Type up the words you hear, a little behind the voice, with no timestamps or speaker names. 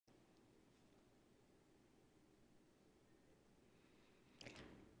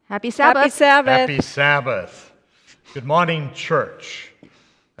Happy Sabbath. Happy Sabbath. Happy Sabbath. Good morning, church.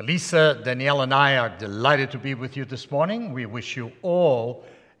 Elisa, Danielle, and I are delighted to be with you this morning. We wish you all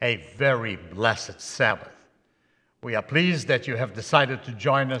a very blessed Sabbath. We are pleased that you have decided to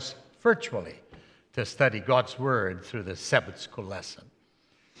join us virtually to study God's Word through the Sabbath School lesson.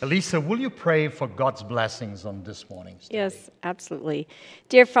 Elisa, will you pray for God's blessings on this morning's study? Yes, absolutely.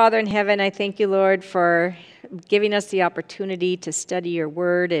 Dear Father in heaven, I thank you, Lord, for giving us the opportunity to study your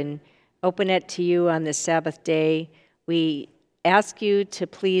word and open it to you on this Sabbath day. We ask you to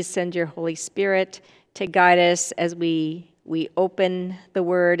please send your Holy Spirit to guide us as we open the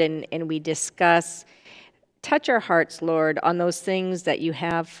word and we discuss. Touch our hearts, Lord, on those things that you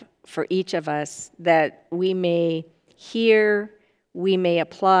have for each of us, that we may hear, we may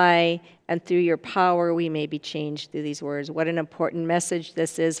apply, and through your power we may be changed through these words. What an important message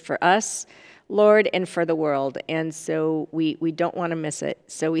this is for us, Lord, and for the world. And so we don't want to miss it.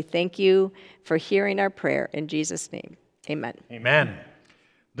 So we thank you for hearing our prayer. In Jesus' name, amen. Amen.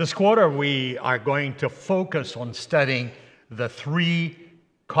 This quarter we are going to focus on studying the three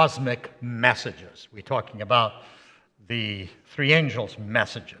cosmic messages. We're talking about the three angels'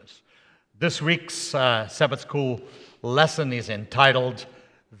 messages. This week's Sabbath School lesson is entitled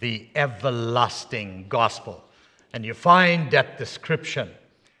The Everlasting Gospel. And you find that description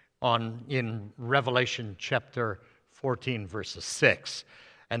in Revelation chapter 14, verses 6.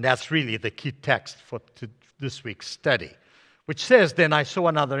 And that's really the key text for this week's study, which says, "Then I saw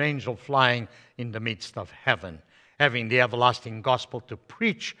another angel flying in the midst of heaven, having the everlasting gospel to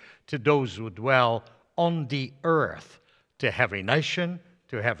preach to those who dwell on the earth, to every nation,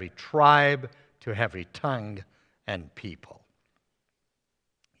 to every tribe, to every tongue and people."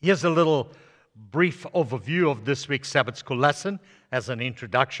 Here's a little brief overview of this week's Sabbath School lesson as an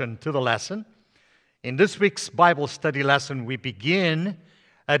introduction to the lesson. In this week's Bible study lesson, we begin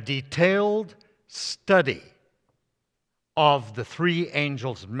a detailed study of the three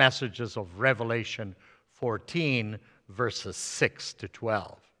angels' messages of Revelation 14, verses 6 to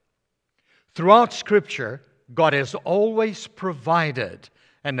 12. Throughout Scripture, God has always provided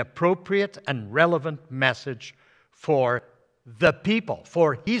an appropriate and relevant message for the people,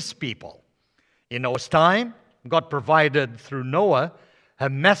 for His people. In Noah's time, God provided through Noah a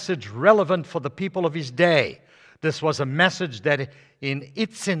message relevant for the people of his day. This was a message that in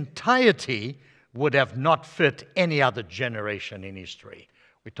its entirety would have not fit any other generation in history.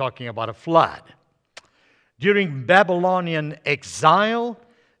 We're talking about a flood. During Babylonian exile,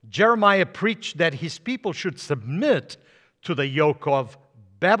 Jeremiah preached that his people should submit to the yoke of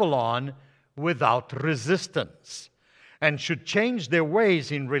Babylon without resistance and should change their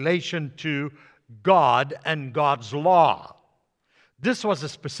ways in relation to God and God's law. This was a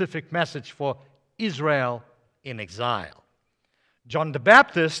specific message for Israel in exile. John the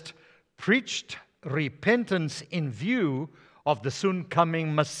Baptist preached repentance in view of the soon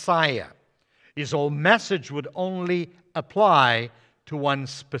coming Messiah. His whole message would only apply to one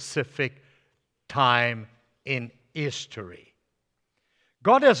specific time in history.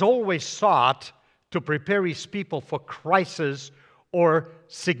 God has always sought to prepare His people for crisis or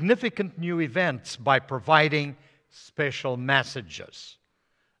significant new events by providing special messages.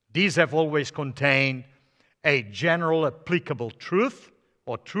 These have always contained a general applicable truth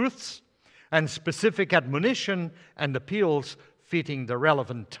or truths and specific admonition and appeals fitting the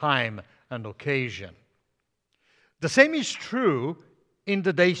relevant time and occasion. The same is true in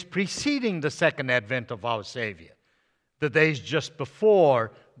the days preceding the second advent of our Savior, the days just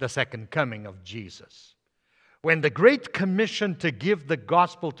before the second coming of Jesus. When the Great Commission to give the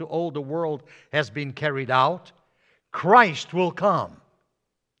gospel to all the world has been carried out, Christ will come.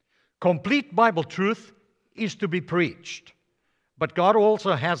 Complete Bible truth is to be preached. But God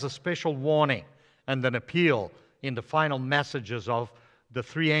also has a special warning and an appeal in the final messages of the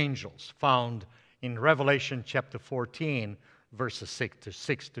three angels found in Revelation chapter 14, verses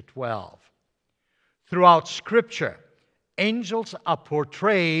 6 to 12. Throughout Scripture, angels are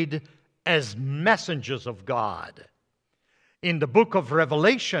portrayed as messengers of God. In the book of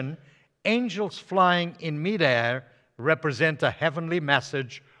Revelation, angels flying in midair represent a heavenly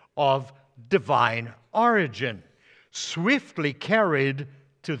message of divine origin, swiftly carried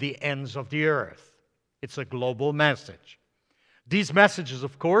to the ends of the earth. It's a global message. These messages,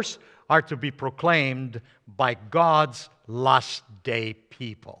 of course, are to be proclaimed by God's last day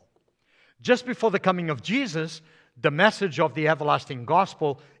people. Just before the coming of Jesus, the message of the everlasting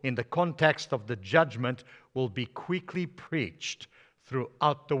gospel in the context of the judgment will be quickly preached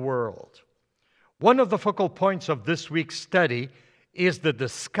throughout the world. One of the focal points of this week's study is to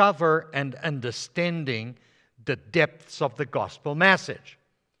discover and understanding the depths of the gospel message.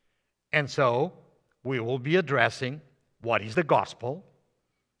 And so we will be addressing what is the gospel,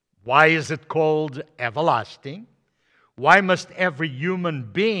 why is it called everlasting, why must every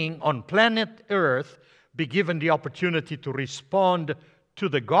human being on planet Earth be given the opportunity to respond to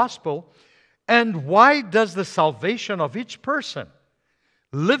the gospel, and why does the salvation of each person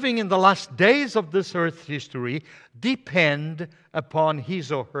living in the last days of this earth history depend upon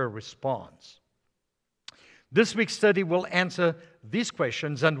his or her response? This week's study will answer these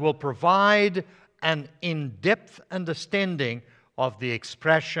questions and will provide an in-depth understanding of the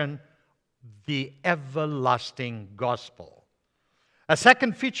expression, the everlasting gospel. A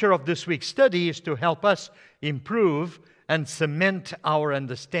second feature of this week's study is to help us improve and cement our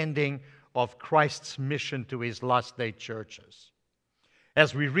understanding of Christ's mission to his last day churches.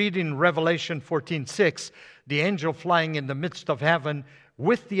 As we read in Revelation 14:6, the angel flying in the midst of heaven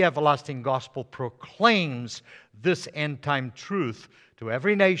with the everlasting gospel proclaims this end-time truth to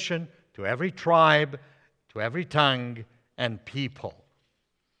every nation, to every tribe, to every tongue and people.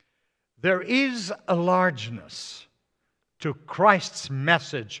 There is a largeness to Christ's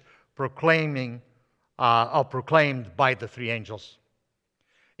message proclaimed by the three angels.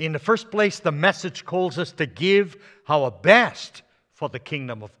 In the first place, the message calls us to give our best for the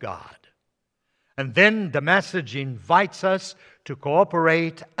kingdom of God. And then the message invites us to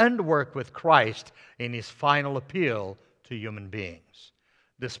cooperate and work with Christ in his final appeal to human beings.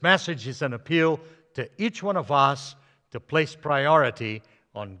 This message is an appeal to each one of us to place priority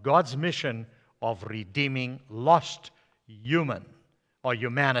on God's mission of redeeming lost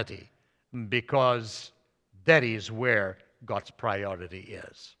humanity, because that is where God's priority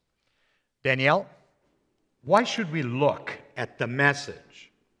is. Danielle, why should we look at the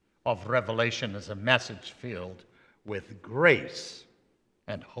message of Revelation as a message filled with grace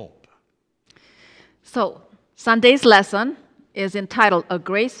and hope? So, Sunday's lesson is entitled A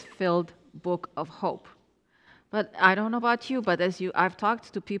Grace-Filled Book of Hope. But I don't know about you, but I've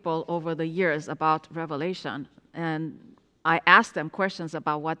talked to people over the years about Revelation, and I ask them questions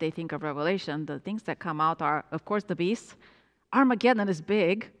about what they think of Revelation. The things that come out are, of course, the beast. Armageddon is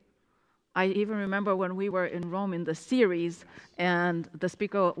big. I even remember when we were in Rome in the series, and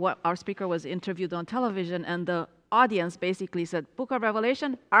our speaker was interviewed on television, and the audience basically said, Book of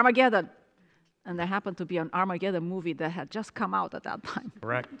Revelation, Armageddon. And there happened to be an Armageddon movie that had just come out at that time.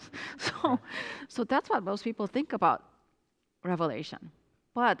 Correct. So that's what most people think about Revelation.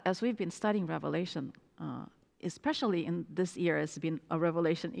 But as we've been studying Revelation, especially in this year, it's been a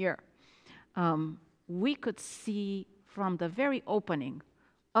Revelation year, we could see from the very opening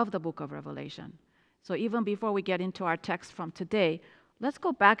of the book of Revelation. So even before we get into our text from today, let's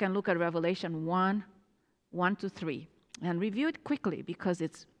go back and look at Revelation 1:1-3, and review it quickly because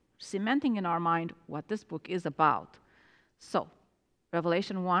it's cementing in our mind what this book is about. So,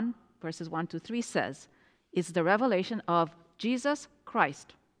 Revelation 1, verses 1-3 says, it's the revelation of Jesus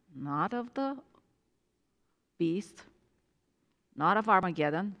Christ, not of the beast, not of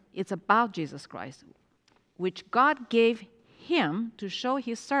Armageddon. It's about Jesus Christ, which God gave him to show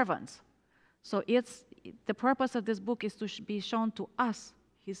his servants. So the purpose of this book is to be shown to us,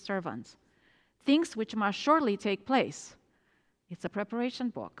 his servants, things which must surely take place. It's a preparation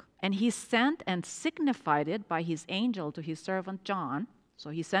book. And he sent and signified it by his angel to his servant John. So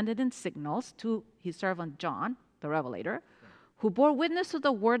he sent it in signals to his servant John, the Revelator, who bore witness to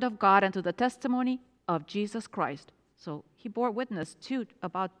the word of God and to the testimony of Jesus Christ. So he bore witness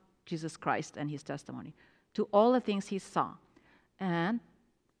about Jesus Christ and his testimony, to all the things he saw. And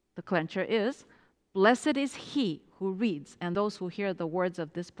the clincher is, blessed is he who reads and those who hear the words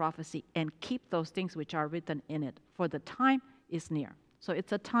of this prophecy and keep those things which are written in it, for the time is near. So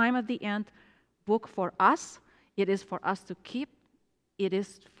it's a time of the end book for us. It is for us to keep. It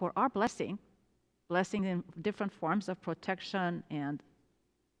is for our blessing in different forms of protection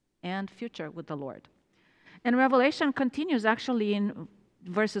and future with the Lord. And Revelation continues actually in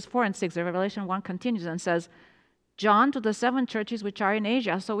verses 4 and 6. Revelation 1 continues and says, John to the 7 churches which are in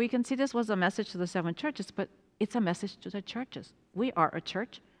Asia. So we can see this was a message to the 7 churches, but it's a message to the churches. We are a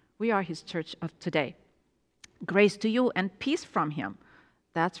church. We are his church of today. Grace to you and peace from him.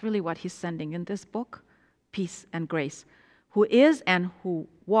 That's really what he's sending in this book, peace and grace. Who is and who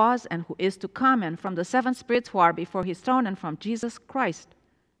was and who is to come, and from the 7 spirits who are before his throne, and from Jesus Christ,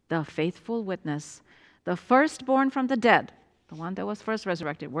 the faithful witness, the firstborn from the dead, the one that was first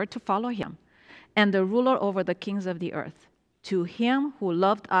resurrected. We're to follow him. And the ruler over the kings of the earth. To him who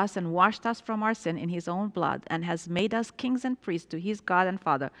loved us and washed us from our sin in his own blood, and has made us kings and priests to his God and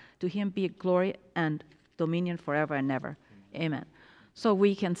Father, to him be glory and dominion forever and ever. Amen. So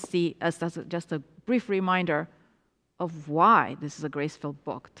we can see, as just a brief reminder of why this is a grace-filled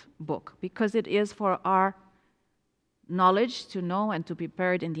book, because it is for our knowledge to know and to be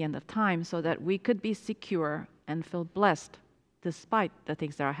prepared in the end of time so that we could be secure and feel blessed despite the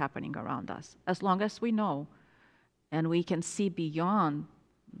things that are happening around us. As long as we know and we can see beyond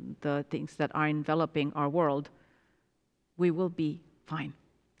the things that are enveloping our world, we will be fine.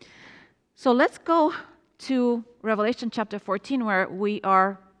 So let's go to Revelation chapter 14, where we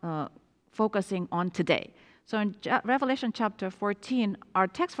are focusing on today. So in Revelation chapter 14, our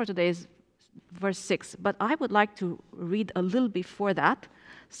text for today is verse 6, but I would like to read a little before that,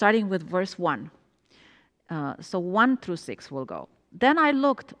 starting with verse 1. So 1 through 6 will go. Then I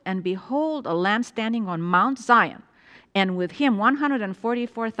looked, and behold, a Lamb standing on Mount Zion, and with him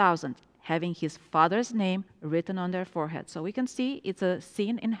 144,000, having his Father's name written on their foreheads. So we can see it's a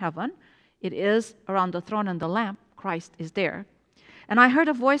scene in heaven. It is around the throne and the Lamb. Christ is there. And I heard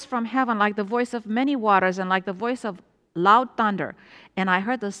a voice from heaven like the voice of many waters and like the voice of loud thunder. And I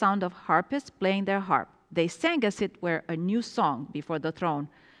heard the sound of harpists playing their harp. They sang as it were a new song before the throne,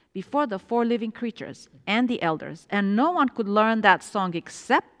 before the four living creatures and the elders. And no one could learn that song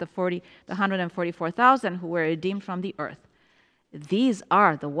except the 144,000 who were redeemed from the earth. These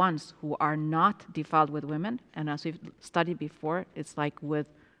are the ones who are not defiled with women. And as we've studied before, it's like with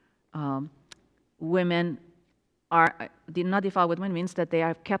women are not defiled with women means that they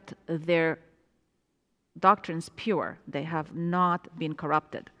have kept their doctrines pure. They have not been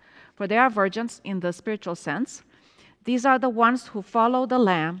corrupted. For they are virgins in the spiritual sense. These are the ones who follow the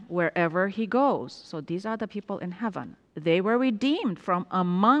Lamb wherever he goes. So these are the people in heaven. They were redeemed from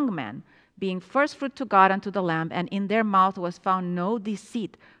among men, being first fruit to God and to the Lamb, and in their mouth was found no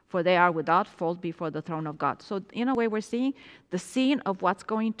deceit, for they are without fault before the throne of God. So in a way, we're seeing the scene of what's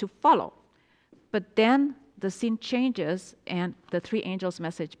going to follow. But then the scene changes, and the three angels'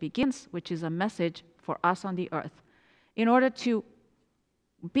 message begins, which is a message for us on the earth. In order to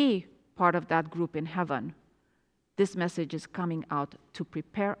be part of that group in heaven, this message is coming out to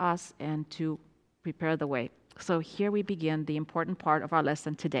prepare us and to prepare the way. So here we begin the important part of our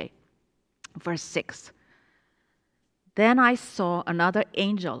lesson today. Verse 6. Then I saw another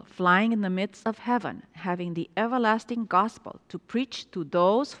angel flying in the midst of heaven, having the everlasting gospel to preach to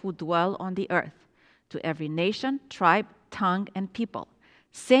those who dwell on the earth, to every nation, tribe, tongue, and people,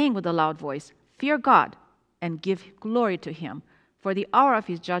 saying with a loud voice, Fear God and give glory to him, for the hour of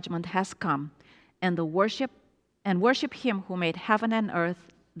his judgment has come, and worship him who made heaven and earth,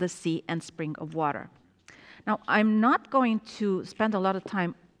 the sea, and spring of water. Now, I'm not going to spend a lot of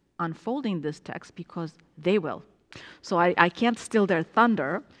time unfolding this text because they will. So I can't steal their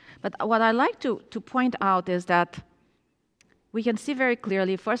thunder. But what I like to point out is that we can see very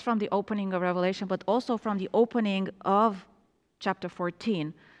clearly, first from the opening of Revelation, but also from the opening of chapter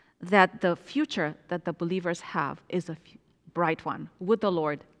 14, that the future that the believers have is a bright one with the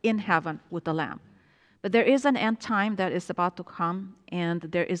Lord in heaven with the Lamb. But there is an end time that is about to come, and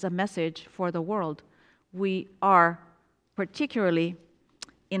there is a message for the world. We are particularly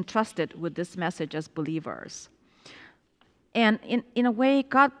entrusted with this message as believers. And in a way,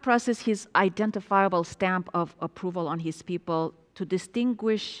 God presses his identifiable stamp of approval on his people to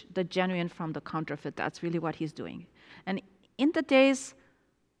distinguish the genuine from the counterfeit. That's really what he's doing. And in the days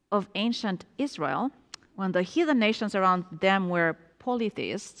of ancient Israel, when the heathen nations around them were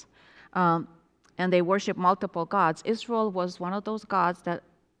polytheists, and they worshiped multiple gods, Israel was one of those gods that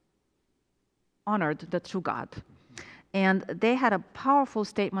honored the true God. And they had a powerful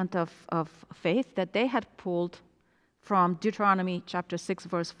statement of faith that they had pulled from Deuteronomy chapter 6,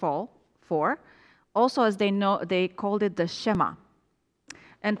 verse 4. Also, as they know, they called it the Shema.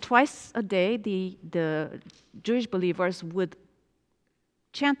 And twice a day, the Jewish believers would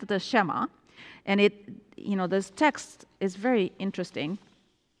chant the Shema. And this text is very interesting.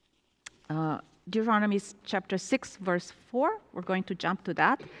 Deuteronomy chapter 6, verse 4, we're going to jump to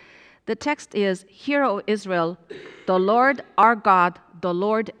that. The text is, Hear, O Israel, the Lord our God, the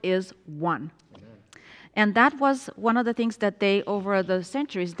Lord is one. Amen. And that was one of the things that they, over the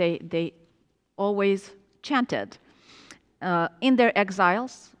centuries, they always chanted. In their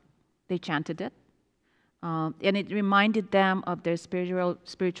exiles, they chanted it. And it reminded them of their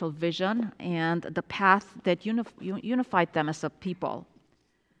spiritual vision and the path that unified them as a people.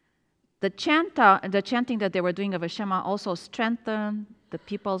 The chanting that they were doing of a Shema also strengthened the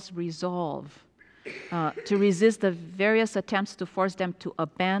people's resolve to resist the various attempts to force them to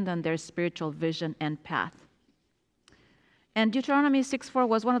abandon their spiritual vision and path. And Deuteronomy 6:4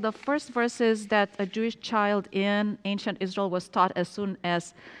 was one of the first verses that a Jewish child in ancient Israel was taught as soon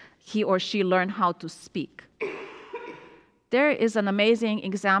as he or she learned how to speak. there is an amazing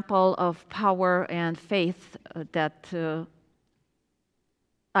example of power and faith that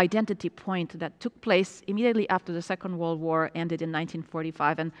identity point that took place immediately after the Second World War ended in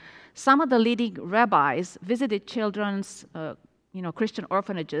 1945. And some of the leading rabbis visited children's Christian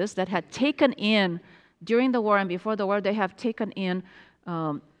orphanages that had taken in, during the war and before the war, they have taken in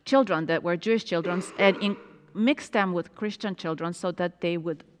children that were Jewish children and mixed them with Christian children so that they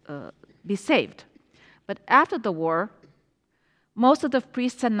would be saved. But after the war, most of the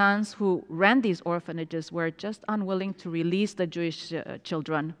priests and nuns who ran these orphanages were just unwilling to release the Jewish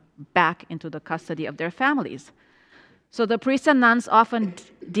children back into the custody of their families. So the priests and nuns often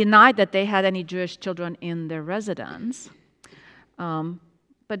denied that they had any Jewish children in their residence.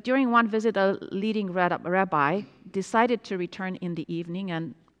 But during one visit, a leading rabbi decided to return in the evening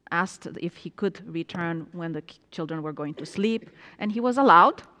and asked if he could return when the children were going to sleep, and he was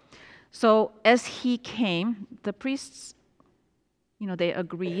allowed. So as he came, the priests, they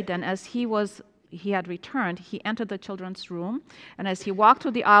agreed, and as he had returned, he entered the children's room, and as he walked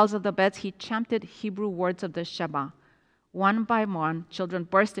through the aisles of the beds, he chanted Hebrew words of the Shema. One by one, children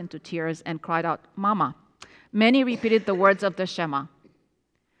burst into tears and cried out, "Mama." Many repeated the words of the Shema.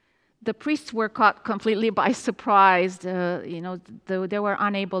 The priests were caught completely by surprise.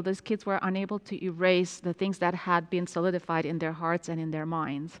 These kids were unable to erase the things that had been solidified in their hearts and in their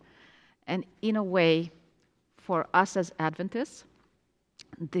minds. And in a way, for us as Adventists,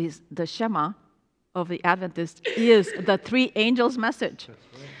 the Shema of the Adventists is the three angels' message.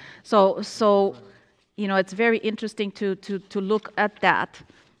 So it's very interesting to look at that.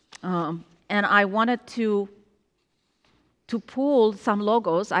 And I wanted to pull some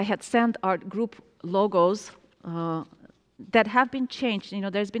logos. I had sent our group logos that have been changed.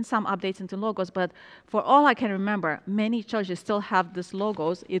 There's been some updates into logos, but for all I can remember, many churches still have these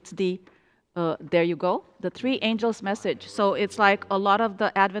logos. It's there you go, the three angels message. So it's like a lot of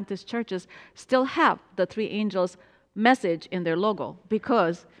the Adventist churches still have the three angels message in their logo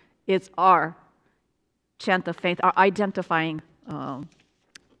because it's our chant of faith, our identifying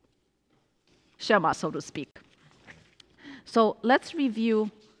Shema, so to speak. So let's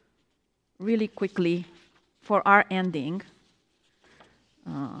review really quickly for our ending,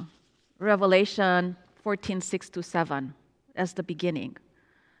 Revelation 14:6-7 as the beginning.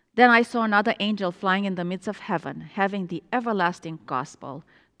 Then I saw another angel flying in the midst of heaven, having the everlasting gospel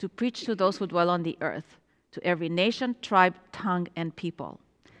to preach to those who dwell on the earth, to every nation, tribe, tongue, and people,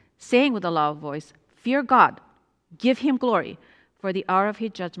 saying with a loud voice, "Fear God, give him glory, for the hour of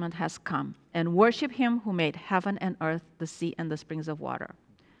his judgment has come, and worship him who made heaven and earth, the sea, and the springs of water."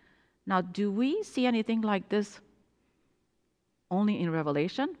 Now, do we see anything like this only in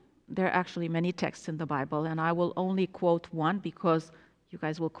Revelation? There are actually many texts in the Bible, and I will only quote one because you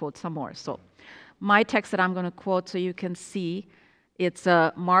guys will quote some more. So my text that I'm going to quote so you can see, it's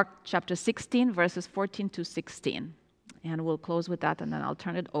Mark chapter 16, verses 14-16. And we'll close with that, and then I'll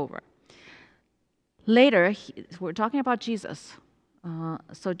turn it over. Later, we're talking about Jesus.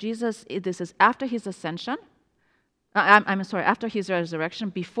 So Jesus, this is after his ascension. After his resurrection,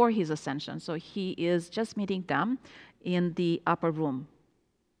 before his ascension. So he is just meeting them in the upper room.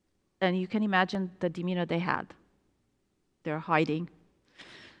 And you can imagine the demeanor they had. They're hiding.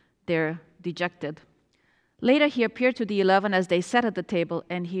 They're dejected. Later, he appeared to the 11 as they sat at the table,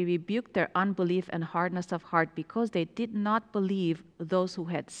 and he rebuked their unbelief and hardness of heart because they did not believe those who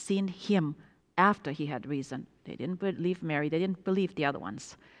had seen him after he had risen. They didn't believe Mary. They didn't believe the other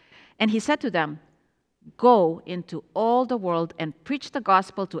ones. And he said to them, "Go into all the world and preach the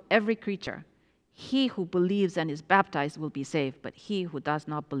gospel to every creature. He who believes and is baptized will be saved, but he who does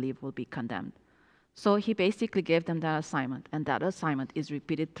not believe will be condemned." So he basically gave them that assignment, and that assignment is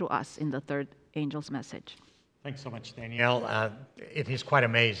repeated through us in the third angel's message. Thanks so much, Danielle. It is quite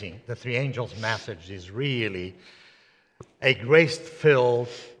amazing. The three angels' message is really a grace-filled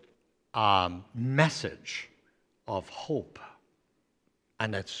message of hope,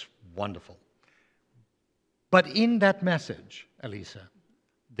 and that's wonderful. But in that message, Elisa,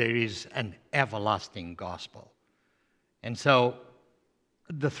 there is an everlasting gospel. And so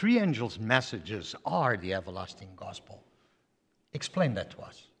the three angels' messages are the everlasting gospel. Explain that to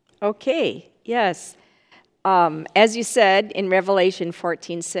us. Okay, yes. As you said in Revelation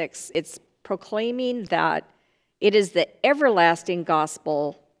 14:6, it's proclaiming that it is the everlasting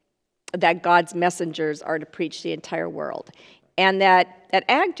gospel that God's messengers are to preach the entire world. And that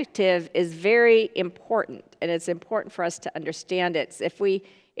adjective is very important, and it's important for us to understand it.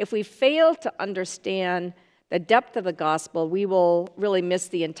 If we fail to understand the depth of the gospel, we will really miss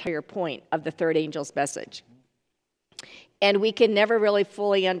the entire point of the third angel's message. And we can never really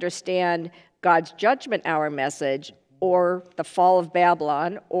fully understand God's judgment hour message or the fall of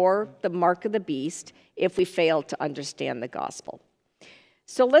Babylon, or the mark of the beast if we fail to understand the gospel.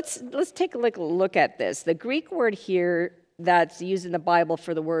 So let's take a look at this. The Greek word here that's used in the Bible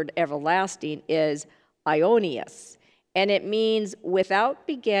for the word everlasting is aionios, and it means without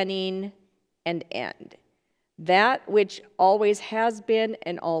beginning and end, that which always has been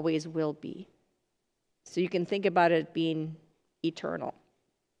and always will be. So you can think about it being eternal.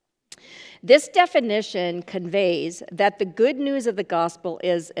 This definition conveys that the good news of the gospel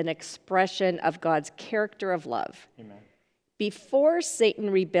is an expression of God's character of love. Amen. Before Satan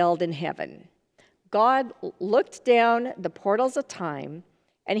rebelled in heaven, God looked down the portals of time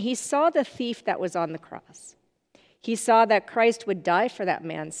and he saw the thief that was on the cross. He saw that Christ would die for that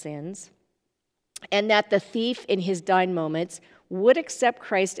man's sins and that the thief in his dying moments would accept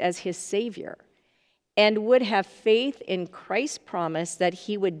Christ as his Savior and would have faith in Christ's promise that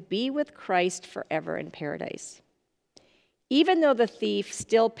he would be with Christ forever in paradise. Even though the thief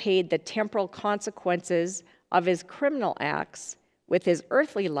still paid the temporal consequences of his criminal acts with his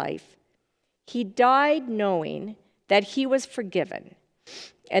earthly life, he died knowing that he was forgiven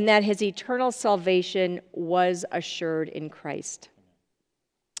and that his eternal salvation was assured in Christ.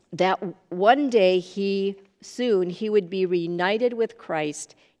 That one day he would be reunited with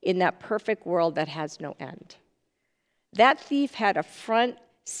Christ in that perfect world that has no end. That thief had a front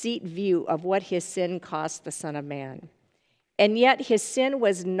seat view of what his sin cost the Son of Man. And yet his sin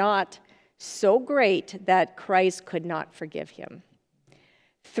was not so great that Christ could not forgive him.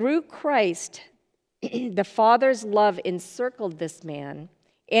 Through Christ, the Father's love encircled this man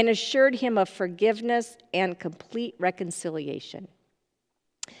and assured him of forgiveness and complete reconciliation.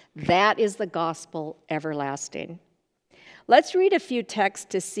 That is the gospel everlasting. Let's read a few texts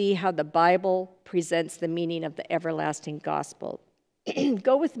to see how the Bible presents the meaning of the everlasting gospel.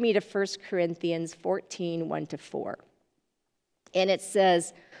 Go with me to 1 Corinthians 14, 1-4. And it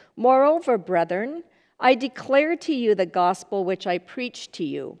says, "Moreover, brethren, I declare to you the gospel which I preached to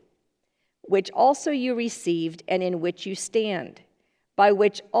you, which also you received and in which you stand, by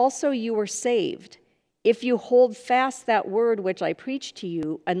which also you were saved, if you hold fast that word which I preached to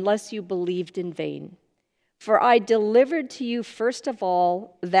you, unless you believed in vain. For I delivered to you first of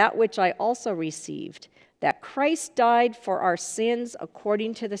all that which I also received, that Christ died for our sins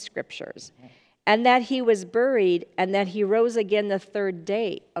according to the Scriptures, and that he was buried, and that he rose again the third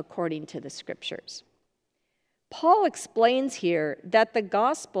day according to the Scriptures." Paul explains here that the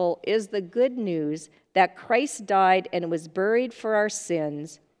gospel is the good news that Christ died and was buried for our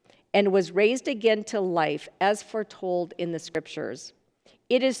sins and was raised again to life as foretold in the Scriptures.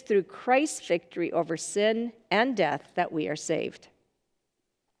 It is through Christ's victory over sin and death that we are saved.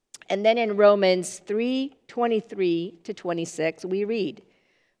 And then in Romans 3:23-26, we read,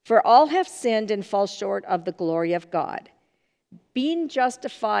 "For all have sinned and fall short of the glory of God, being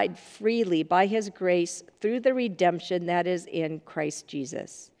justified freely by his grace through the redemption that is in Christ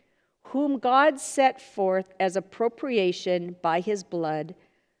Jesus, whom God set forth as a propitiation by his blood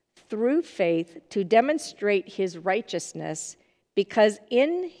through faith to demonstrate his righteousness, because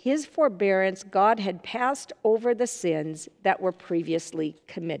in his forbearance God had passed over the sins that were previously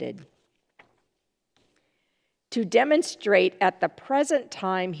committed, to demonstrate at the present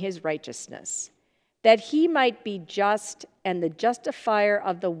time his righteousness, that he might be just and the justifier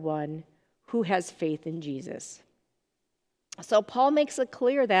of the one who has faith in Jesus." So Paul makes it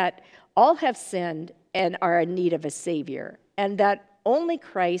clear that all have sinned and are in need of a Savior, and that only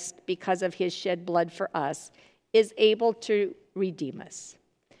Christ, because of his shed blood for us, is able to redeem us.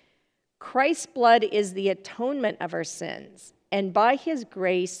 Christ's blood is the atonement of our sins, and by his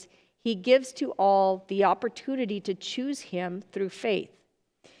grace, he gives to all the opportunity to choose him through faith.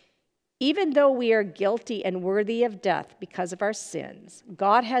 Even though we are guilty and worthy of death because of our sins,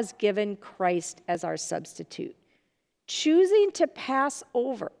 God has given Christ as our substitute, choosing to pass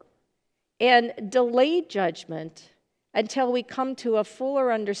over and delay judgment until we come to a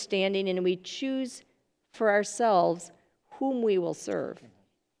fuller understanding and we choose for ourselves whom we will serve.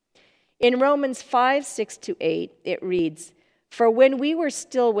 In Romans 5:6-8, it reads, "For when we were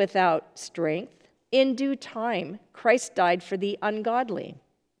still without strength, in due time Christ died for the ungodly.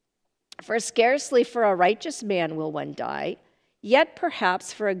 For scarcely for a righteous man will one die, yet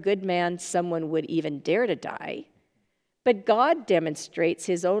perhaps for a good man someone would even dare to die. But God demonstrates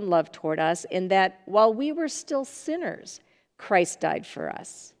his own love toward us in that while we were still sinners, Christ died for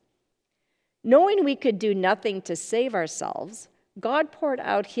us. Knowing we could do nothing to save ourselves, God poured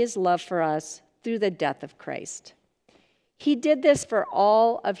out his love for us through the death of Christ. He did this for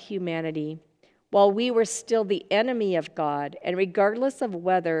all of humanity while we were still the enemy of God, and regardless of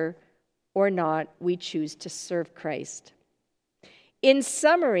whether or not, we choose to serve Christ. In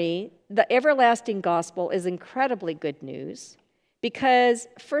summary, the everlasting gospel is incredibly good news because,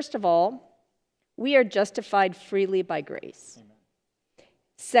 first of all, we are justified freely by grace. Amen.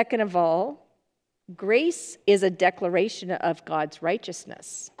 Second of all, grace is a declaration of God's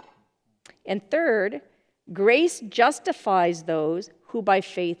righteousness. And third, grace justifies those who by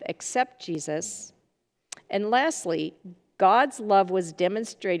faith accept Jesus. And lastly, God's love was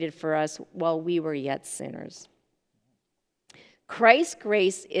demonstrated for us while we were yet sinners. Christ's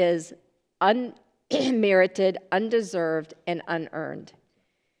grace is unmerited, undeserved, and unearned.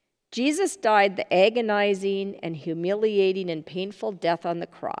 Jesus died the agonizing and humiliating and painful death on the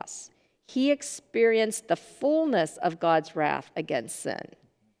cross. He experienced the fullness of God's wrath against sin.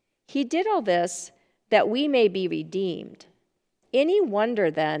 He did all this that we may be redeemed. Any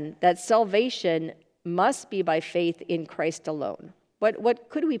wonder, then, that salvation must be by faith in Christ alone? What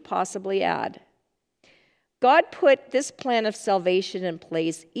could we possibly add? God put this plan of salvation in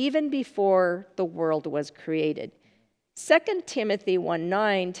place even before the world was created. 2 Timothy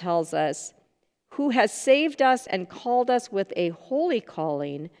 1:9 tells us, who has saved us and called us with a holy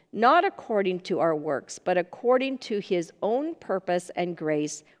calling, not according to our works, but according to his own purpose and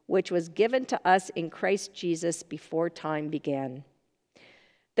grace, which was given to us in Christ Jesus before time began.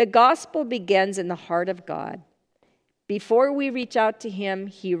 The gospel begins in the heart of God. Before we reach out to him,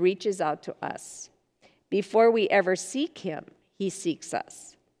 he reaches out to us. Before we ever seek him, he seeks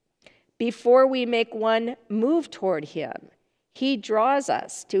us. Before we make one move toward him, he draws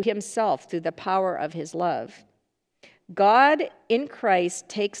us to himself through the power of his love. God in Christ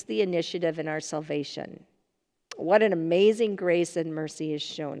takes the initiative in our salvation. What an amazing grace and mercy is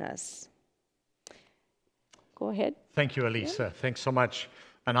shown us. Go ahead. Thank you, Elisa. Yeah. Thanks so much.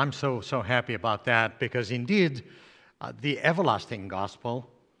 And I'm so happy about that because indeed, the everlasting gospel,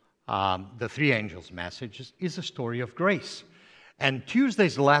 the three angels' message, is a story of grace. And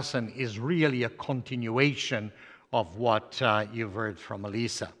Tuesday's lesson is really a continuation of what you've heard from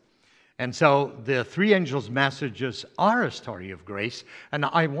Elisa. And so the three angels' messages are a story of grace, and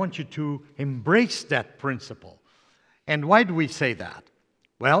I want you to embrace that principle. And why do we say that?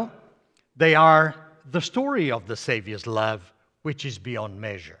 Well, they are the story of the Savior's love, which is beyond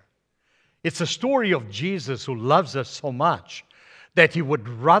measure. It's a story of Jesus who loves us so much that he would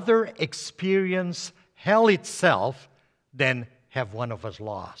rather experience hell itself than have one of us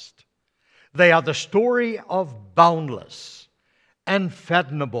lost. They are the story of boundless,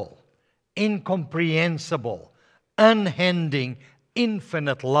 unfathomable, incomprehensible, unending,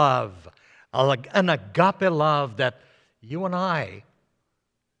 infinite love, an agape love that you and I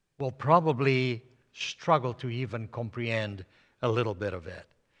will probably struggle to even comprehend a little bit of it.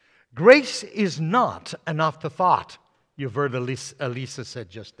 Grace is not an afterthought. You've heard Elisa said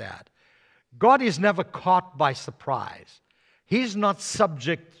just that. God is never caught by surprise. He's not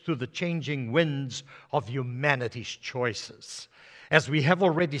subject to the changing winds of humanity's choices. As we have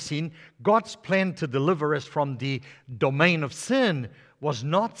already seen, God's plan to deliver us from the domain of sin was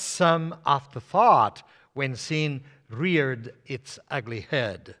not some afterthought when sin reared its ugly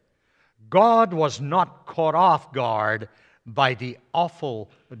head. God was not caught off guard by the awful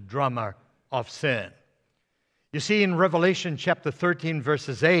drama of sin. You see, in Revelation chapter 13,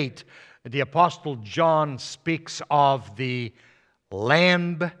 verses 8, the Apostle John speaks of the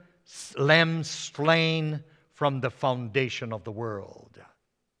lamb slain from the foundation of the world.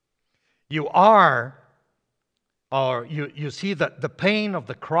 You see that the pain of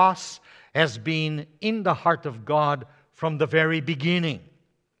the cross has been in the heart of God from the very beginning.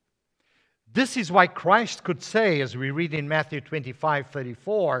 This is why Christ could say, as we read in Matthew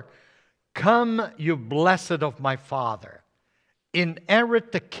 25:34, "Come, you blessed of my Father,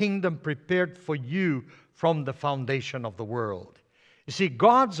 inherit the kingdom prepared for you from the foundation of the world." You see,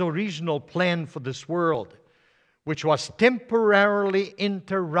 God's original plan for this world, which was temporarily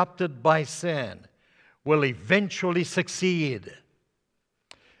interrupted by sin, will eventually succeed.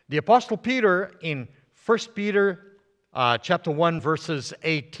 The Apostle Peter in 1 Peter chapter 1, verses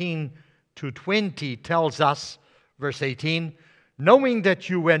 18 to 20 tells us, verse 18, "Knowing that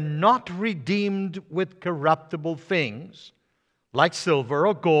you were not redeemed with corruptible things, like silver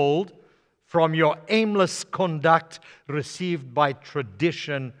or gold, from your aimless conduct received by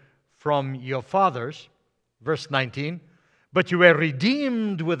tradition from your fathers," verse 19, "but you were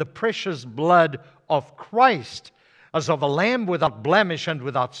redeemed with the precious blood of Christ, as of a lamb without blemish and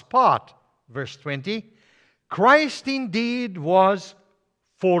without spot," verse 20, "Christ indeed was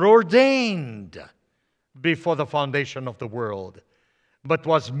foreordained before the foundation of the world, but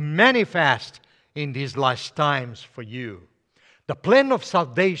was manifest in these last times for you." The plan of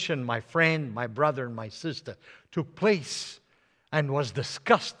salvation, my friend, my brother, and my sister, took place and was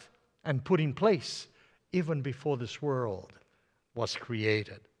discussed and put in place even before this world was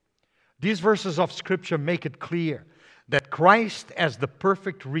created. These verses of Scripture make it clear that Christ, as the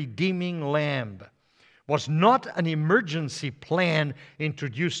perfect redeeming Lamb, was not an emergency plan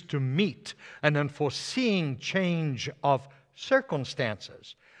introduced to meet an unforeseen change of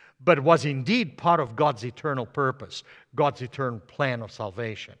circumstances, but was indeed part of God's eternal purpose, God's eternal plan of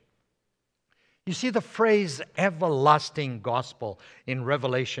salvation. You see, the phrase everlasting gospel in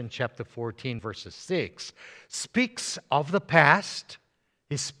Revelation chapter 14, verses 6, speaks of the past,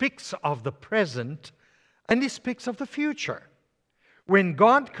 it speaks of the present, and it speaks of the future. When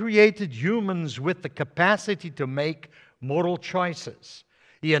God created humans with the capacity to make moral choices,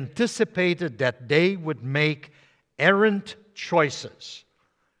 He anticipated that they would make errant choices,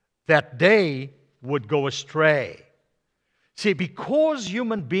 that they would go astray. See, because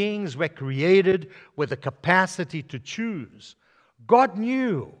human beings were created with the capacity to choose, God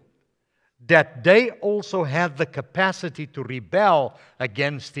knew that they also had the capacity to rebel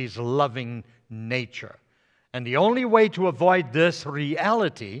against His loving nature. And the only way to avoid this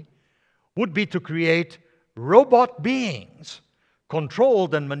reality would be to create robot beings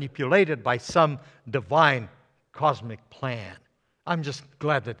controlled and manipulated by some divine cosmic plan. I'm just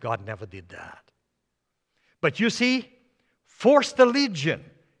glad that God never did that. But you see, forced allegiance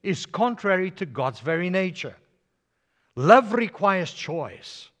is contrary to God's very nature. Love requires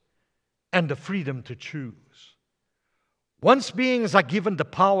choice and the freedom to choose. Once beings are given the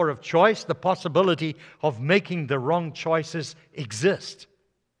power of choice, the possibility of making the wrong choices exists.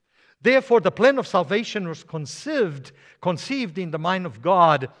 Therefore, the plan of salvation was conceived in the mind of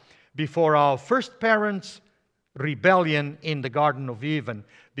God before our first parents' rebellion in the Garden of Eden,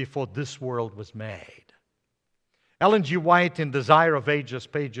 before this world was made. Ellen G. White, in Desire of Ages,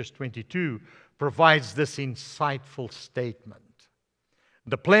 pages 22, provides this insightful statement.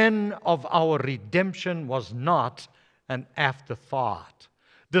 The plan of our redemption was not an afterthought.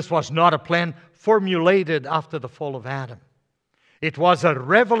 This was not a plan formulated after the fall of Adam. It was a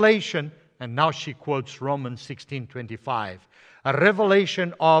revelation, and now she quotes Romans 16:25, a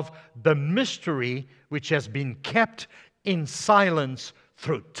revelation of the mystery which has been kept in silence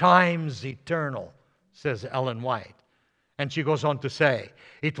through times eternal, says Ellen White. And she goes on to say,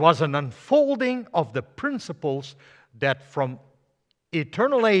 it was an unfolding of the principles that from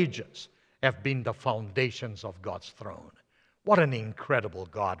eternal ages have been the foundations of God's throne. What an incredible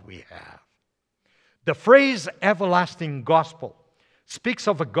God we have. The phrase everlasting gospel speaks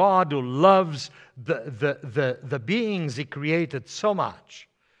of a God who loves the beings He created so much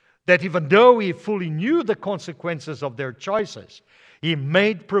that even though He fully knew the consequences of their choices, He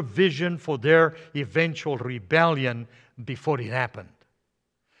made provision for their eventual rebellion before it happened.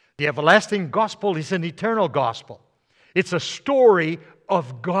 The everlasting gospel is an eternal gospel. It's a story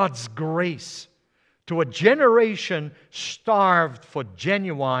of God's grace to a generation starved for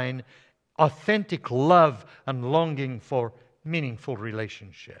genuine, authentic love and longing for meaningful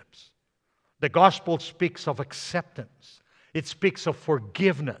relationships. The gospel speaks of acceptance. It speaks of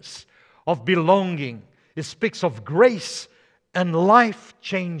forgiveness, of belonging. It speaks of grace and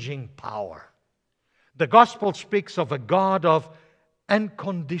life-changing power. The gospel speaks of a God of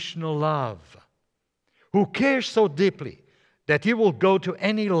unconditional love who cares so deeply that He will go to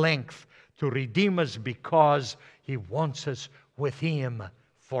any length to redeem us because He wants us with Him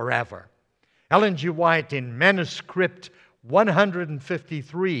forever. Ellen G. White, in manuscript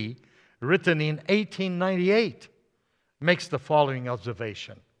 153, written in 1898, makes the following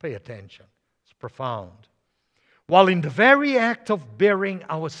observation. Pay attention. It's profound. While in the very act of bearing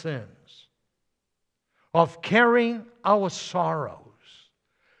our sins, of carrying our sorrows,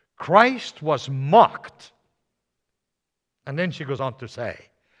 Christ was mocked. And then she goes on to say,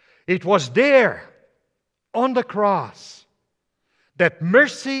 it was there on the cross that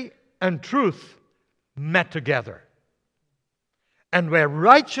mercy and truth met together, and where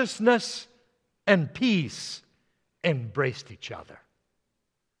righteousness and peace embraced each other.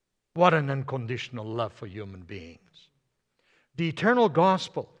 What an unconditional love for human beings. The eternal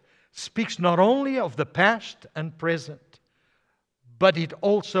gospel speaks not only of the past and present, but it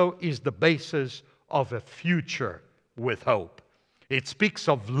also is the basis of a future with hope. It speaks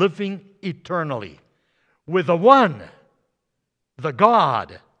of living eternally with the one, the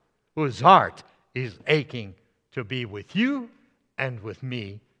God, whose heart is aching to be with you and with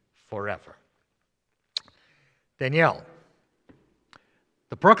me forever. Danielle,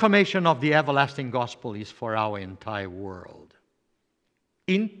 the proclamation of the everlasting gospel is for our entire world.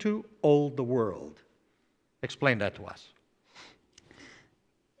 Into all the world. Explain that to us.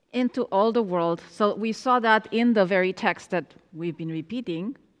 into all the world. So we saw that in the very text that we've been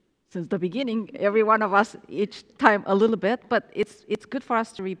repeating since the beginning, every one of us each time a little bit, but it's good for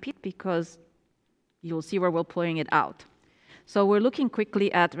us to repeat because you'll see where we're pulling it out. So we're looking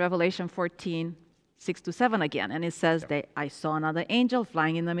quickly at Revelation 14, 6-7 again, and it says that I saw another angel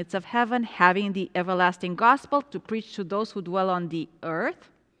flying in the midst of heaven, having the everlasting gospel to preach to those who dwell on the earth.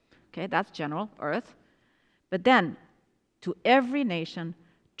 Okay, that's general, earth. But then, to every nation,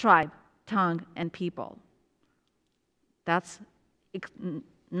 tribe, tongue, and people. That's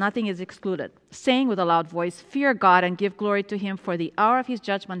nothing is excluded. Saying with a loud voice, fear God and give glory to him, for the hour of his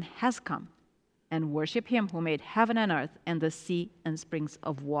judgment has come, and worship him who made heaven and earth and the sea and springs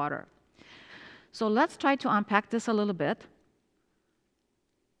of water. So let's try to unpack this a little bit.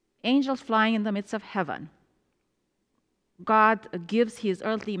 Angels flying in the midst of heaven. God gives his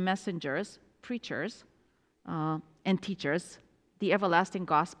earthly messengers, preachers, and teachers the everlasting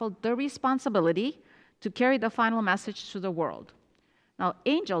gospel, the responsibility to carry the final message to the world. Now,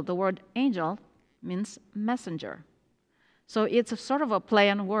 angel, the word angel means messenger. So it's a sort of a play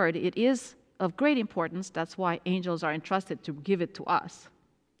on word. It is of great importance. That's why angels are entrusted to give it to us,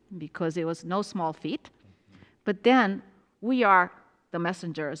 because it was no small feat. But then we are the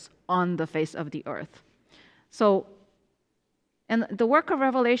messengers on the face of the earth. So, and the work of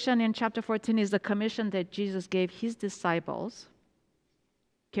Revelation in chapter 14 is the commission that Jesus gave his disciples,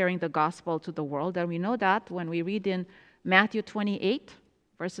 carrying the gospel to the world. And we know that when we read in Matthew 28,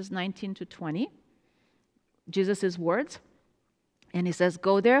 verses 19 to 20, Jesus' words. And he says,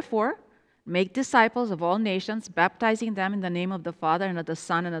 go therefore, make disciples of all nations, baptizing them in the name of the Father and of the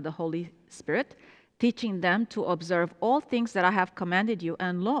Son and of the Holy Spirit, teaching them to observe all things that I have commanded you.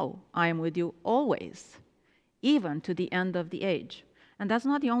 And lo, I am with you always, even to the end of the age. And that's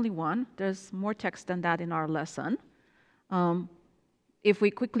not the only one. There's more text than that in our lesson. If we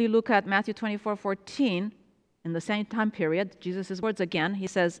quickly look at Matthew 24:14, in the same time period, Jesus' words again, he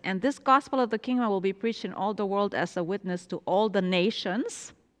says, and this gospel of the kingdom will be preached in all the world as a witness to all the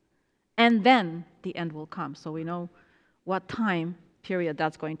nations, and then the end will come. So we know what time period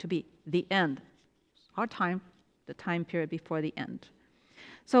that's going to be, the end. Our time, the time period before the end.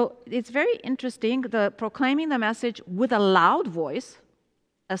 So it's very interesting, the proclaiming the message with a loud voice.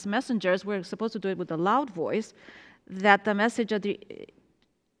 As messengers, we're supposed to do it with a loud voice, that the message of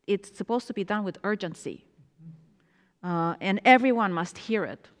it's supposed to be done with urgency. And everyone must hear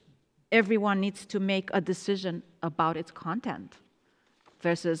it. Everyone needs to make a decision about its content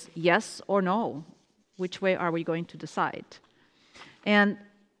versus yes or no. Which way are we going to decide? And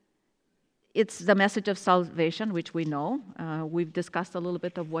it's the message of salvation, which we know. We've discussed a little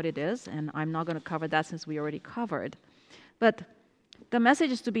bit of what it is, and I'm not going to cover that since we already covered. But the message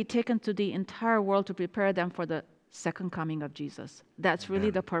is to be taken to the entire world to prepare them for the second coming of Jesus. That's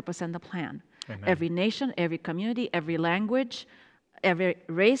really the purpose and the plan. Amen. Every nation, every community, every language, every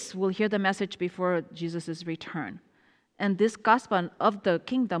race will hear the message before Jesus' return. And this gospel of the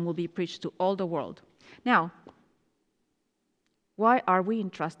kingdom will be preached to all the world. Now, why are we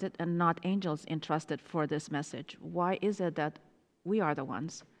entrusted and not angels entrusted for this message? Why is it that we are the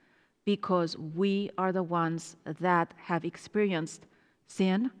ones? Because we are the ones that have experienced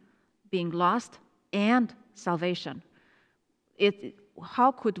sin, being lost, and salvation.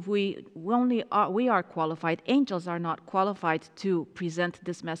 How could we are qualified. Angels are not qualified to present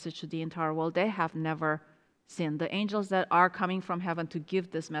this message to the entire world. They have never sinned. The angels that are coming from heaven to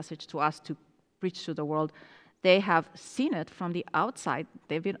give this message to us to preach to the world, they have seen it from the outside.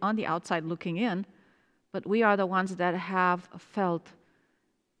 They've been on the outside looking in, but we are the ones that have felt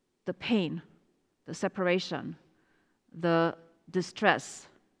the pain, the separation, the distress,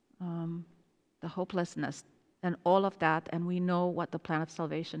 the hopelessness, and all of that, and we know what the plan of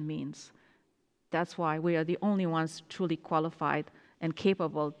salvation means. That's why we are the only ones truly qualified and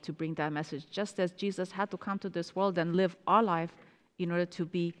capable to bring that message, just as Jesus had to come to this world and live our life in order to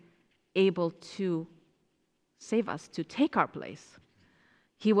be able to save us, to take our place.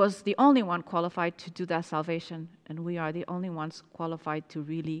 He was the only one qualified to do that salvation, and we are the only ones qualified to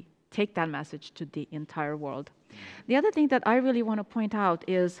really take that message to the entire world. The other thing that I really want to point out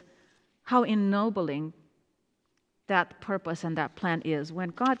is how ennobling that purpose and that plan is. When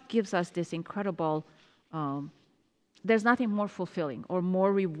God gives us this incredible, there's nothing more fulfilling or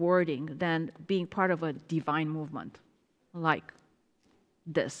more rewarding than being part of a divine movement like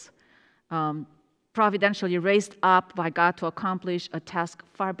this. Providentially raised up by God to accomplish a task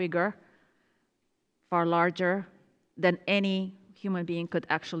far bigger, far larger than any human being could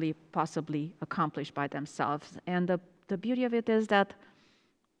actually possibly accomplish by themselves. And the beauty of it is that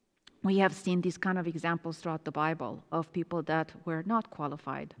we have seen these kind of examples throughout the Bible of people that were not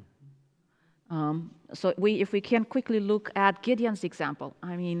qualified. So if we can quickly look at Gideon's example,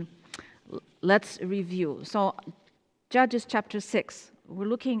 I mean, let's review. So Judges chapter 6, we're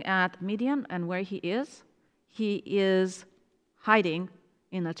looking at Midian and where he is. He is hiding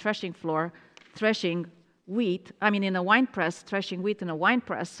in a threshing floor, threshing wheat, in a wine press, threshing wheat in a wine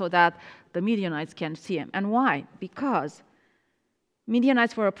press so that the Midianites can see him. And why? Because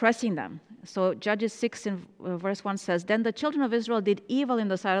Midianites were oppressing them. So Judges 6 in verse 1 says, "Then the children of Israel did evil in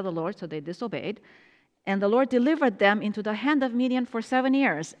the sight of the Lord," so they disobeyed, "and the Lord delivered them into the hand of Midian for 7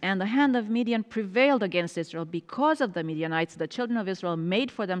 years. And the hand of Midian prevailed against Israel. Because of the Midianites, the children of Israel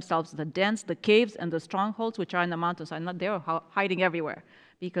made for themselves the dens, the caves, and the strongholds which are in the mountains." And they were hiding everywhere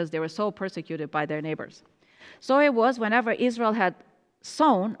because they were so persecuted by their neighbors. So it was whenever Israel had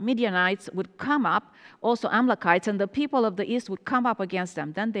sown, Midianites would come up, also Amalekites, and the people of the east would come up against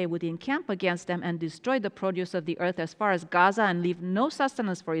them. Then they would encamp against them and destroy the produce of the earth as far as Gaza, and leave no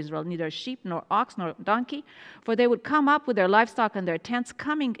sustenance for Israel, neither sheep, nor ox, nor donkey. For they would come up with their livestock and their tents,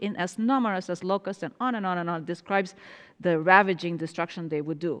 coming in as numerous as locusts, and on and on and on. It describes the ravaging destruction they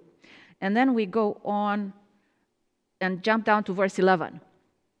would do. And then we go on and jump down to verse 11.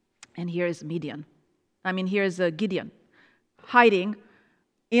 And here is Gideon, hiding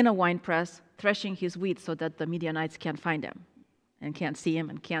in a wine press, threshing his wheat so that the Midianites can't find him and can't see him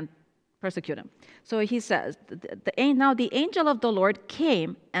and can't persecute him. So he says, "Now the angel of the Lord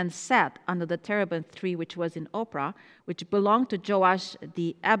came and sat under the terebinth tree which was in Ophrah, which belonged to Joash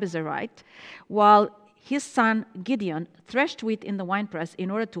the Abiezrite, while his son Gideon threshed wheat in the winepress in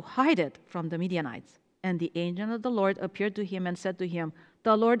order to hide it from the Midianites. And the angel of the Lord appeared to him and said to him,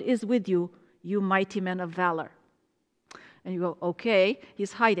 'The Lord is with you, you mighty men of valor.'" And you go, okay,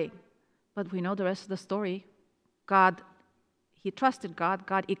 he's hiding. But we know the rest of the story. He trusted God.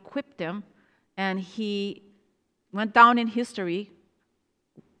 God equipped him. And he went down in history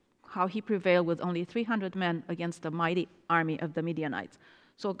how he prevailed with only 300 men against the mighty army of the Midianites.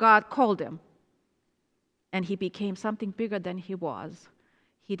 So God called him. And he became something bigger than he was.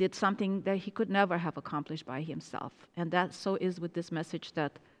 He did something that he could never have accomplished by himself. And that so is with this message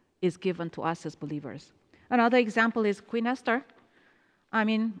that is given to us as believers. Another example is Queen Esther.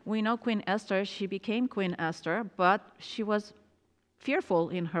 We know Queen Esther. She became Queen Esther, but she was fearful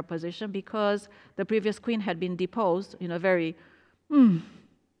in her position because the previous queen had been deposed in a very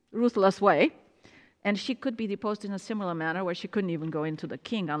ruthless way. And she could be deposed in a similar manner where she couldn't even go into the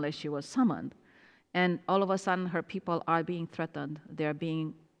king unless she was summoned. And all of a sudden, her people are being threatened. They're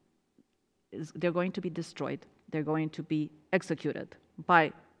going to be destroyed. They're going to be executed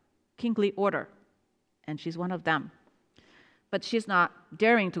by kingly order. And she's one of them. But she's not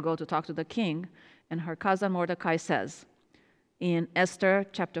daring to go to talk to the king. And her cousin Mordecai says in Esther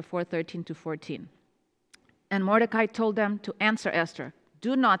chapter 4, 13 to 14, "And Mordecai told them to answer Esther,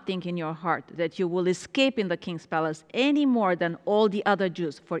 'Do not think in your heart that you will escape in the king's palace any more than all the other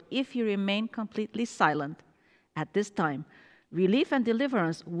Jews. For if you remain completely silent at this time, relief and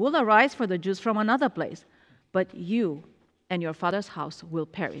deliverance will arise for the Jews from another place. But you and your father's house will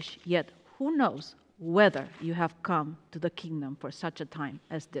perish. Yet who knows whether you have come to the kingdom for such a time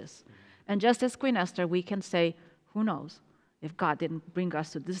as this?'" And just as Queen Esther, we can say, who knows if God didn't bring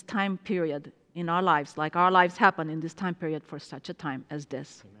us to this time period in our lives, like our lives happen in this time period for such a time as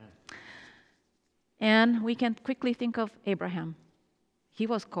this. Amen. And we can quickly think of Abraham. He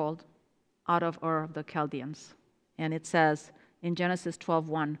was called out of Ur of the Chaldeans. And it says in Genesis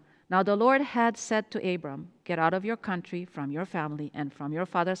 12:1, "Now the Lord had said to Abram, 'Get out of your country, from your family, and from your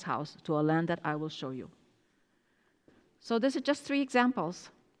father's house to a land that I will show you.'" So this is just 3 examples.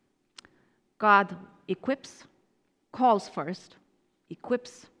 God equips, calls first,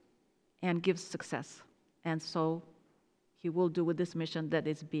 equips, and gives success. And so he will do with this mission that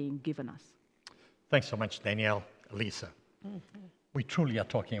is being given us. Thanks so much, Danielle, Lisa. Mm-hmm. We truly are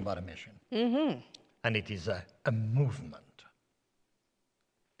talking about a mission. Mm-hmm. And it is a movement.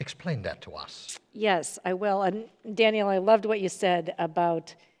 Explain that to us. Yes, I will. And Daniel, I loved what you said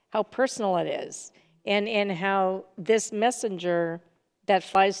about how personal it is and how this messenger that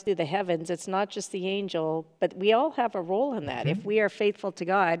flies through the heavens, it's not just the angel, but we all have a role in that if we are faithful to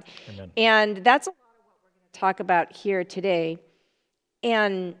God. Amen. And that's a lot of what we're going to talk about here today.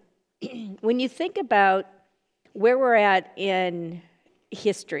 And when you think about where we're at in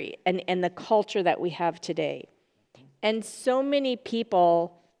history and the culture that we have today, and so many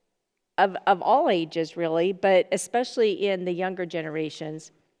people of all ages really, but especially in the younger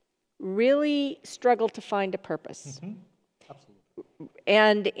generations, really struggle to find a purpose. Mm-hmm.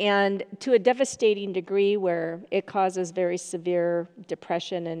 And to a devastating degree where it causes very severe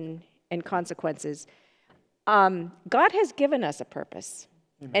depression and consequences. God has given us a purpose,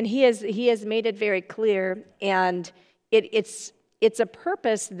 and He has made it very clear, and it's a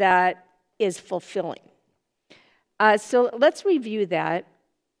purpose that is fulfilling. So let's review that.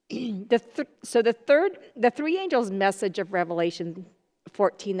 The three angels' message of Revelation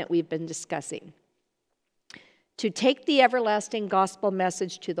 14 that we've been discussing: to take the everlasting gospel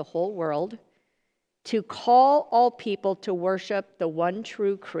message to the whole world, to call all people to worship the one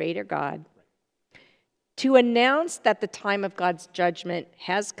true Creator God, to announce that the time of God's judgment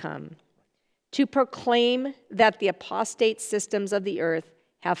has come, to proclaim that the apostate systems of the earth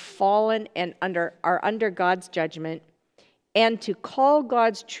have fallen and are under God's judgment, and to call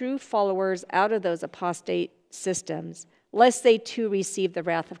God's true followers out of those apostate systems, lest they too receive the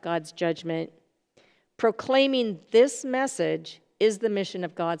wrath of God's judgment. Proclaiming this message is the mission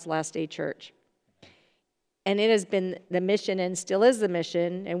of God's last day church. And it has been the mission, and still is the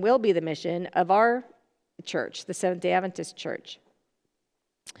mission, and will be the mission of our church, the Seventh-day Adventist Church.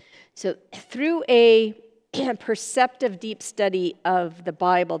 So through a perceptive deep study of the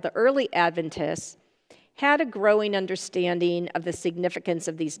Bible, the early Adventists had a growing understanding of the significance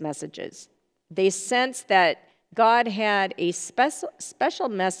of these messages. They sensed that God had a special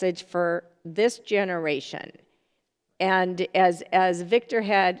message for this generation. And as Victor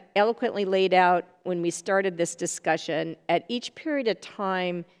had eloquently laid out when we started this discussion, at each period of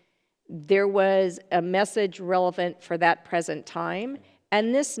time, there was a message relevant for that present time,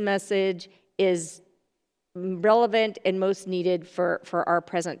 and this message is relevant and most needed for our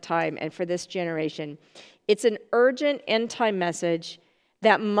present time and for this generation. It's an urgent end-time message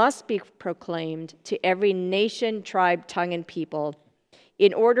that must be proclaimed to every nation, tribe, tongue, and people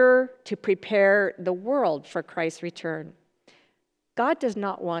in order to prepare the world for Christ's return. God does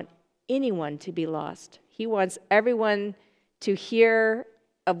not want anyone to be lost. He wants everyone to hear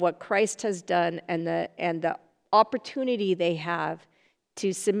of what Christ has done and the opportunity they have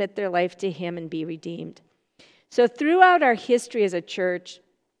to submit their life to Him and be redeemed. So throughout our history as a church,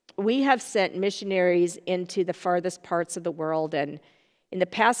 we have sent missionaries into the farthest parts of the world, and in the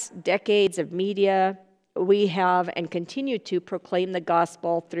past decades of media, we have and continue to proclaim the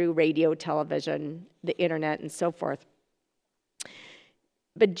gospel through radio, television, the internet, and so forth.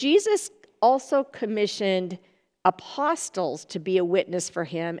 But Jesus also commissioned apostles to be a witness for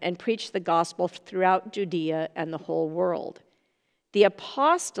Him and preach the gospel throughout Judea and the whole world. The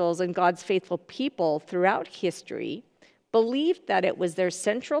apostles and God's faithful people throughout history believed that it was their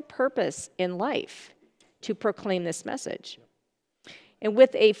central purpose in life to proclaim this message. And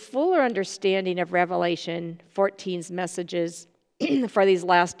with a fuller understanding of Revelation 14's messages for these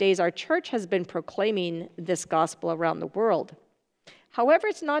last days, our church has been proclaiming this gospel around the world. However,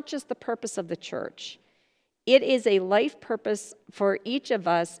 it's not just the purpose of the church. It is a life purpose for each of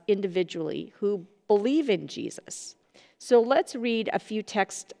us individually who believe in Jesus. So let's read a few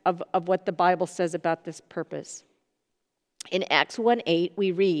texts of what the Bible says about this purpose. In Acts 1:8,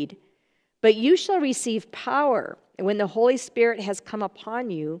 we read, "But you shall receive power when the Holy Spirit has come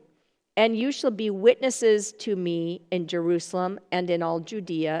upon you, and you shall be witnesses to me in Jerusalem and in all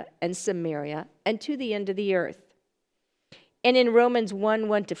Judea and Samaria and to the end of the earth." And in Romans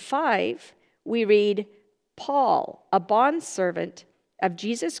 1:1-5, we read, "Paul, a bondservant of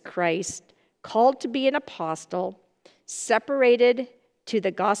Jesus Christ, called to be an apostle, separated to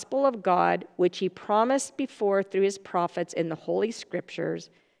the gospel of God, which He promised before through His prophets in the Holy Scriptures,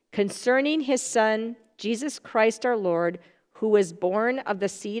 concerning His Son, Jesus Christ our Lord, who was born of the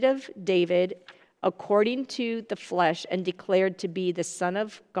seed of David according to the flesh and declared to be the Son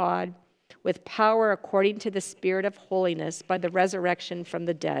of God with power according to the Spirit of holiness by the resurrection from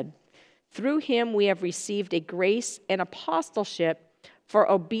the dead. Through Him we have received a grace and apostleship for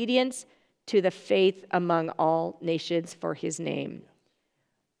obedience to the faith among all nations for His name."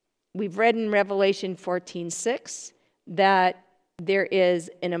 We've read in Revelation 14:6 that there is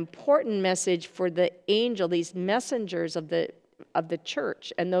an important message for the angel, these messengers of the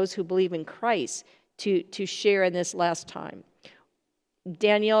church and those who believe in Christ to share in this last time.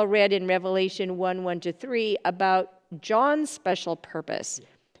 Daniel read in Revelation 1:1-3 about John's special purpose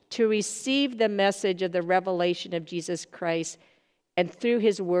to receive the message of the revelation of Jesus Christ and through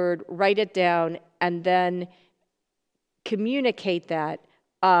His word write it down and then communicate that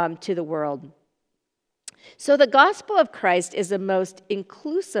to the world. So the gospel of Christ is the most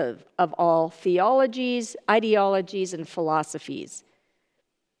inclusive of all theologies, ideologies, and philosophies.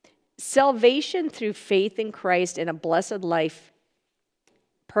 Salvation through faith in Christ and a blessed life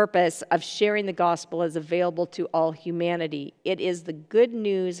purpose of sharing the gospel is available to all humanity. It is the good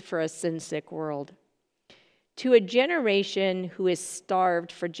news for a sin-sick world. To a generation who is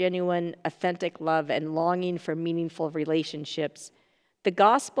starved for genuine, authentic love and longing for meaningful relationships, the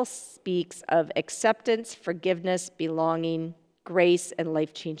gospel speaks of acceptance, forgiveness, belonging, grace, and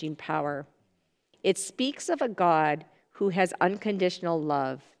life-changing power. It speaks of a God who has unconditional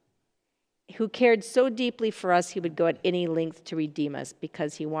love, who cared so deeply for us he would go at any length to redeem us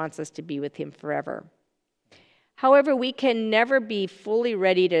because he wants us to be with him forever. However, we can never be fully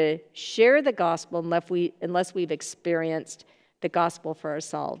ready to share the gospel unless we've experienced the gospel for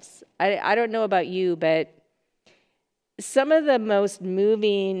ourselves. I don't know about you, but some of the most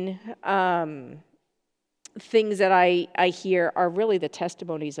moving things that I hear are really the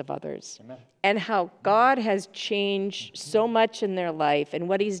testimonies of others. Amen. And how God has changed so much in their life and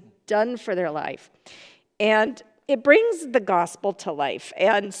what he's done for their life. And it brings the gospel to life.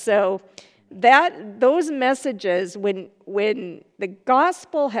 And so those messages, when the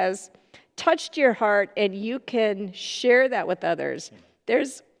gospel has touched your heart and you can share that with others,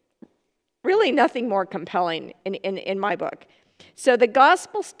 there's really nothing more compelling in my book. So the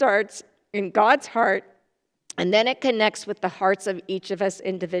gospel starts in God's heart, and then it connects with the hearts of each of us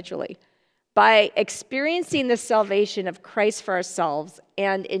individually. By experiencing the salvation of Christ for ourselves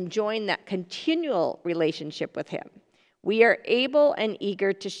and enjoying that continual relationship with him, we are able and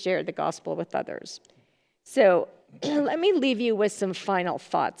eager to share the gospel with others. So let me leave you with some final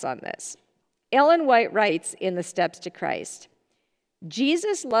thoughts on this. Ellen White writes in The Steps to Christ,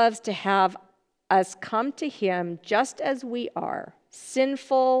 Jesus loves to have us come to him just as we are,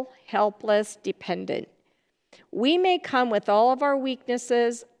 sinful, helpless, dependent. We may come with all of our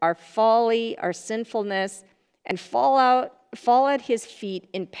weaknesses, our folly, our sinfulness, and fall at his feet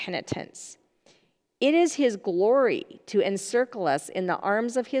in penitence. It is his glory to encircle us in the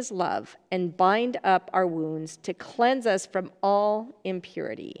arms of his love and bind up our wounds to cleanse us from all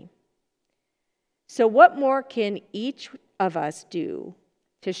impurity. So what more can each of us do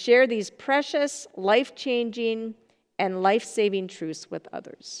to share these precious, life-changing, and life-saving truths with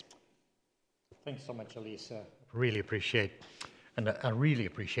others? Thanks so much, Elisa. Really appreciate, and I really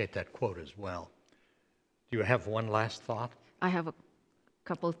appreciate that quote as well. Do you have one last thought? I have a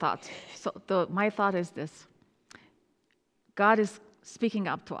couple of thoughts. So my thought is this. God is speaking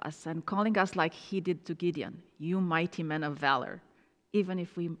up to us and calling us like he did to Gideon, you mighty men of valor, even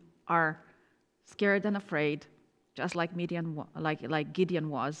if we are scared and afraid, just like Gideon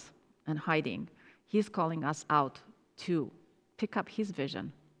was and hiding. He's calling us out to pick up his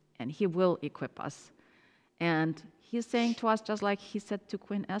vision, and he will equip us. And he's saying to us, just like he said to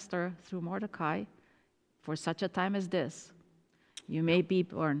Queen Esther through Mordecai, for such a time as this, you may be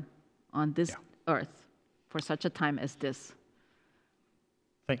born on this earth for such a time as this.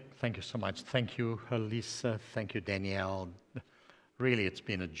 Thank you so much. Thank you, Lisa. Thank you, Danielle. Really, it's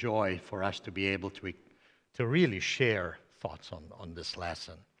been a joy for us to be able to really share thoughts on this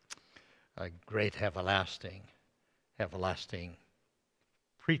lesson. A great everlasting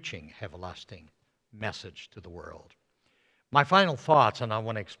preaching, everlasting message to the world. My final thoughts, and I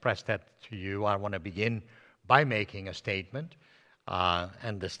want to express that to you, I want to begin by making a statement,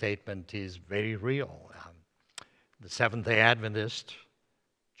 and the statement is very real. The Seventh-day Adventist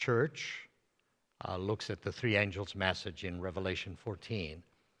Church looks at the three angels' message in Revelation 14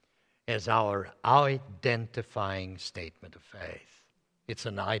 as our identifying statement of faith. It's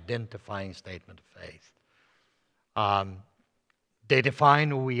an identifying statement of faith. They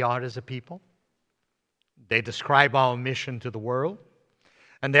define who we are as a people. They describe our mission to the world.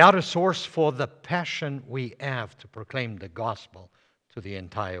 And they are the source for the passion we have to proclaim the gospel to the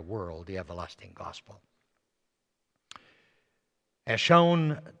entire world, the everlasting gospel. As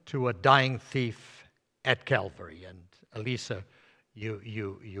shown to a dying thief at Calvary, and Elisa,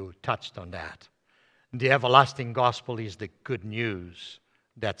 you touched on that. The everlasting gospel is the good news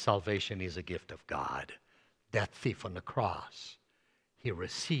that salvation is a gift of God. That thief on the cross, he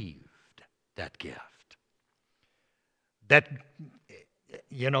received that gift. That,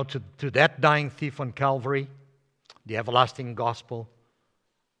 to that dying thief on Calvary, the everlasting gospel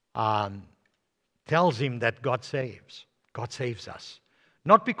tells him that God saves. God saves us.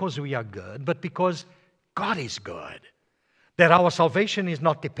 Not because we are good, but because God is good. That our salvation is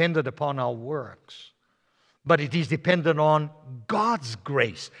not dependent upon our works, but it is dependent on God's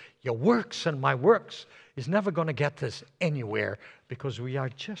grace. Your works and my works is never going to get us anywhere because we are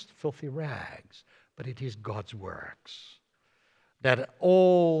just filthy rags, but it is God's works. That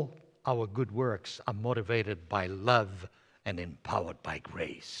all our good works are motivated by love and empowered by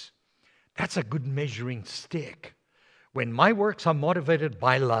grace. That's a good measuring stick. When my works are motivated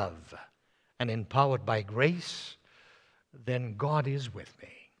by love and empowered by grace, then God is with me.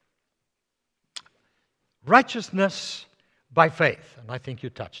 Righteousness by faith, and I think you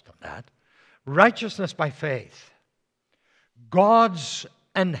touched on that. Righteousness by faith. God's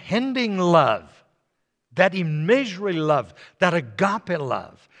unending love, that immeasurable love, that agape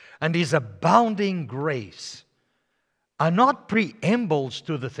love, and His abounding grace are not preambles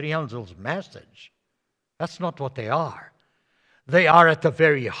to the three angels' message. That's not what they are. They are at the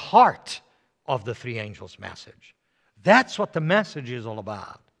very heart of the three angels' message. That's what the message is all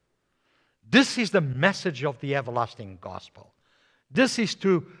about. This is the message of the everlasting gospel. This is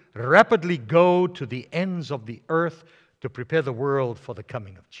to rapidly go to the ends of the earth to prepare the world for the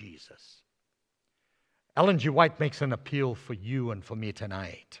coming of Jesus. Ellen G. White makes an appeal for you and for me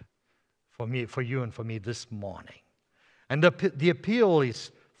tonight, for you and for me this morning. And the appeal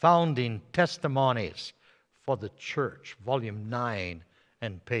is found in Testimonies for the Church, Volume 9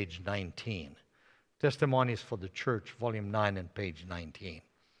 and page 19. Testimonies for the Church, Volume 9 and page 19.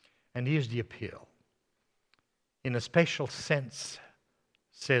 And here's the appeal. In a special sense,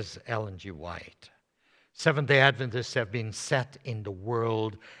 says Ellen G. White, Seventh-day Adventists have been set in the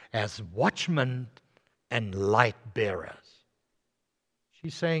world as watchmen and light bearers.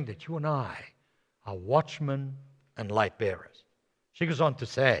 She's saying that you and I are watchmen and light bearers. She goes on to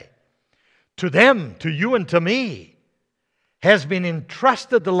say, to them, to you and to me, has been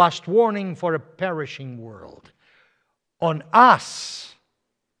entrusted the last warning for a perishing world. On us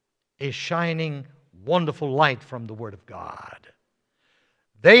is shining wonderful light from the Word of God.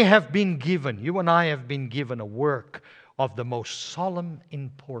 They have been given, you and I have been given a work of the most solemn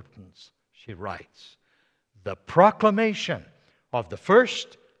importance, she writes. The proclamation of the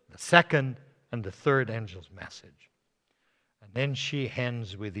first, the second, and the third angel's message. And then she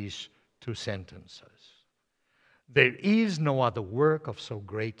ends with these two sentences. There is no other work of so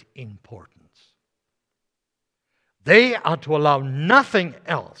great importance. They are to allow nothing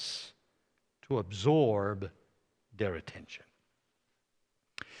else to absorb their attention.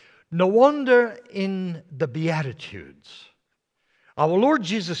 No wonder in the Beatitudes, our Lord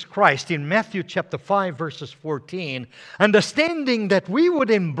Jesus Christ in Matthew chapter 5 verses 14, understanding that we would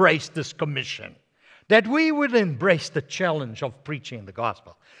embrace this commission, that we would embrace the challenge of preaching the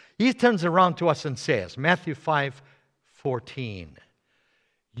gospel, He turns around to us and says, Matthew 5:14,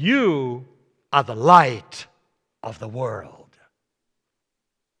 you are the light of the world.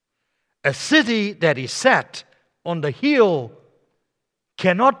 A city that is set on the hill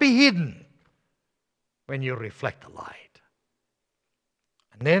cannot be hidden when you reflect the light.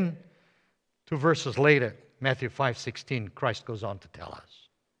 And then, 2 verses later, Matthew 5:16, Christ goes on to tell us,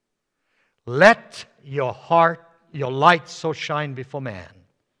 let your light so shine before man,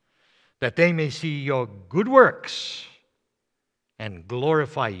 that they may see your good works and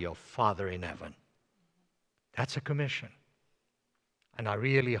glorify your Father in heaven. That's a commission. And I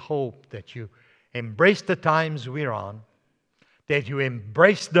really hope that you embrace the times we're on, that you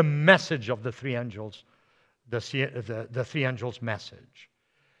embrace the message of the three angels, the three angels' message,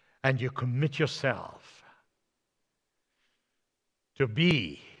 and you commit yourself to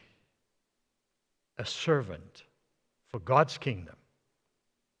be a servant for God's kingdom,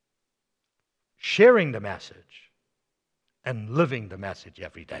 sharing the message and living the message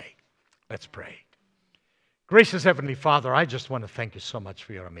every day. Let's pray. Gracious Heavenly Father, I just want to thank you so much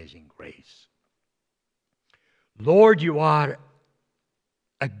for your amazing grace. Lord, you are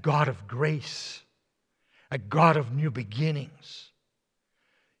a God of grace, a God of new beginnings.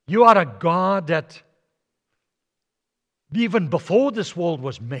 You are a God that even before this world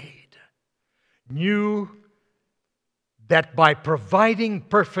was made, knew that by providing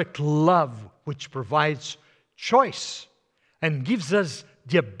perfect love, which provides choice and gives us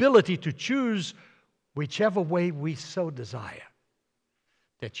the ability to choose whichever way we so desire,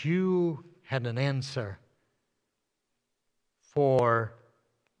 that you had an answer for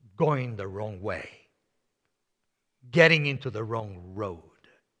going the wrong way, getting into the wrong road,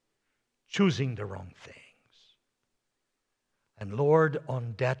 choosing the wrong things. And Lord,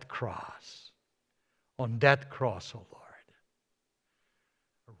 on that cross, oh Lord,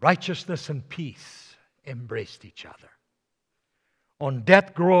 righteousness and peace embraced each other. On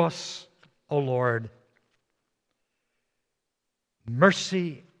that cross, oh Lord,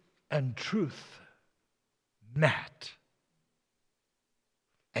 mercy and truth met.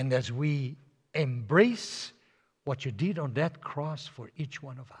 And as we embrace what you did on that cross for each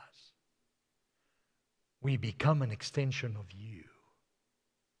one of us, we become an extension of you,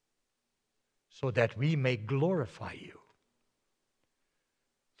 so that we may glorify you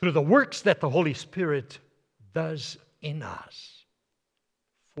through the works that the Holy Spirit does in us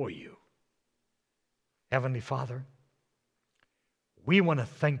for you. Heavenly Father, we want to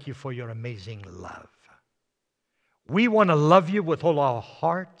thank you for your amazing love. We want to love you with all our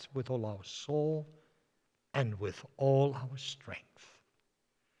heart, with all our soul, and with all our strength.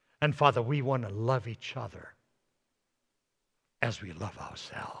 And Father, we want to love each other as we love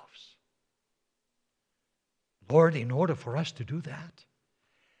ourselves. Lord, in order for us to do that,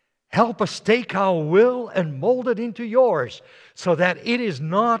 help us take our will and mold it into yours so that it is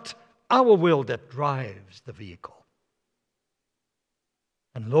not our will that drives the vehicle.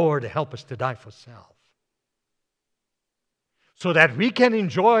 And Lord, help us to die for self so that we can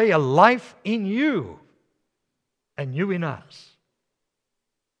enjoy a life in you and you in us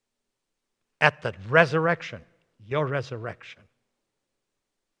at the resurrection, your resurrection.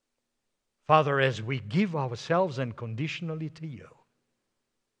 Father, as we give ourselves unconditionally to you,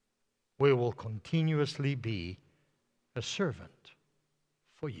 we will continuously be a servant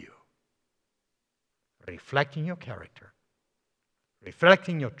for you, reflecting your character,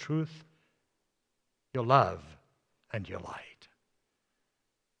 reflecting your truth, your love, and your light.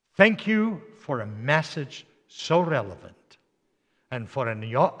 Thank you for a message so relevant and for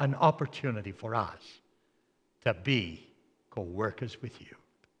an opportunity for us to be co-workers with you.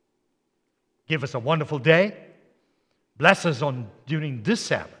 Give us a wonderful day. Bless us during this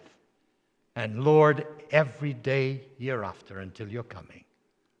Sabbath. And Lord, every day hereafter until you're coming.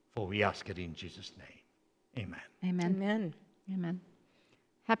 For we ask it in Jesus' name. Amen. Amen. Amen. Amen.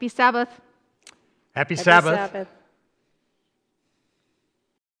 Happy Sabbath. Happy Happy Sabbath. Sabbath.